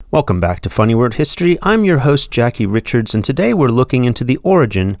Welcome back to Funny Word History. I'm your host, Jackie Richards, and today we're looking into the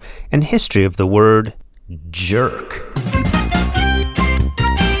origin and history of the word jerk.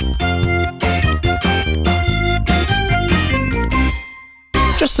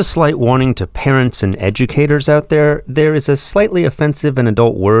 Just a slight warning to parents and educators out there, there is a slightly offensive and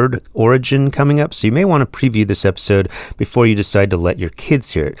adult word origin coming up, so you may want to preview this episode before you decide to let your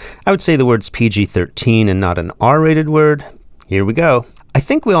kids hear it. I would say the word's PG-13 and not an R-rated word. Here we go. I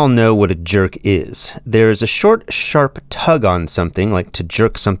think we all know what a jerk is. There's a short, sharp tug on something, like to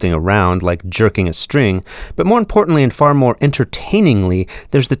jerk something around, like jerking a string. But more importantly and far more entertainingly,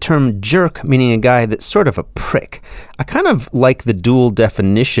 there's the term jerk, meaning a guy that's sort of a prick. I kind of like the dual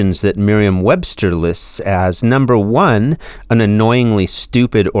definitions that Merriam-Webster lists as, number one, an annoyingly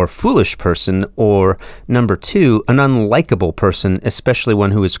stupid or foolish person, or number two, an unlikable person, especially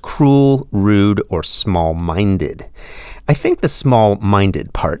one who is cruel, rude, or small-minded. I think the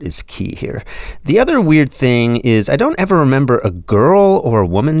small-minded part is key here. The other weird thing is I don't ever remember a girl or a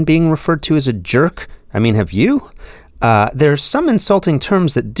woman being referred to as a jerk. I mean, have you? There are some insulting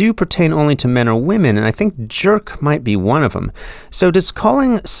terms that do pertain only to men or women, and I think jerk might be one of them. So does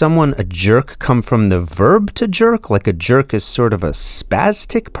calling someone a jerk come from the verb to jerk, like a jerk is sort of a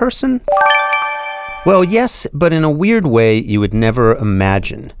spastic person? Well, yes, but in a weird way you would never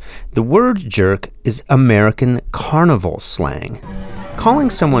imagine. The word jerk is American carnival slang. Calling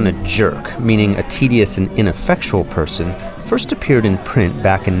someone a jerk, meaning a tedious and ineffectual person, first appeared in print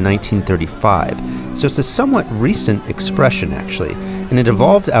back in 1935, so it's a somewhat recent expression, actually, and it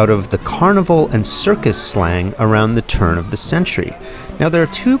evolved out of the carnival and circus slang around the turn of the century. Now, there are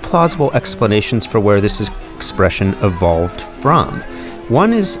two plausible explanations for where this expression evolved from.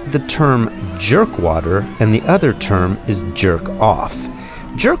 One is the term jerkwater, and the other term is jerk off.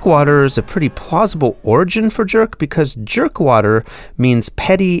 Jerkwater is a pretty plausible origin for jerk because jerkwater means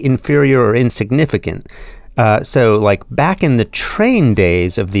petty, inferior, or insignificant. So like back in the train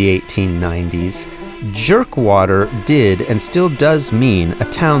days of the 1890s, jerkwater did and still does mean a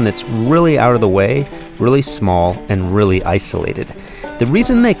town that's really out of the way, really small, and really isolated. The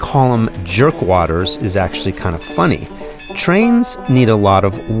reason they call them jerkwaters is actually kind of funny. Trains need a lot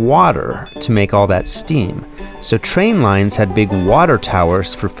of water to make all that steam. So train lines had big water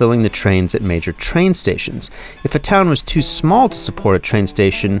towers for filling the trains at major train stations. If a town was too small to support a train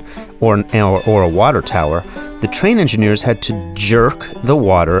station or a water tower, the train engineers had to jerk the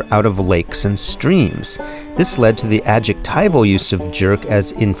water out of lakes and streams. This led to the adjectival use of jerk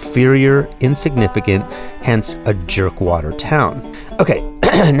as inferior, insignificant, hence a jerkwater town. Okay,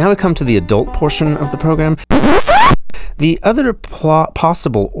 now we come to the adult portion of the program. The other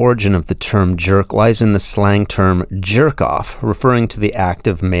possible origin of the term jerk lies in the slang term jerk-off, referring to the act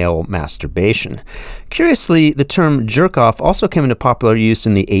of male masturbation. Curiously, the term jerk-off also came into popular use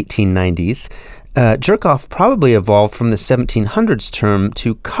in the 1890s. Jerk-off probably evolved from the 1700s term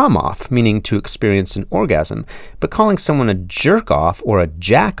to come off, meaning to experience an orgasm. But calling someone a jerk-off or a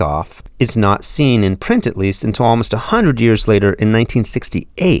jack-off is not seen, in print at least, until almost 100 years later in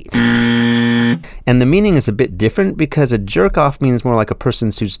 1968. And the meaning is a bit different because a jerk-off means more like a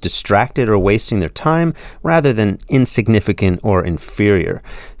person who's distracted or wasting their time rather than insignificant or inferior.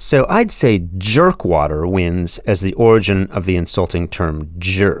 So I'd say jerkwater wins as the origin of the insulting term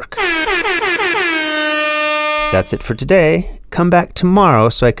jerk. That's it for today. Come back tomorrow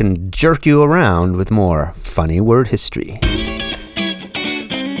so I can jerk you around with more funny word history.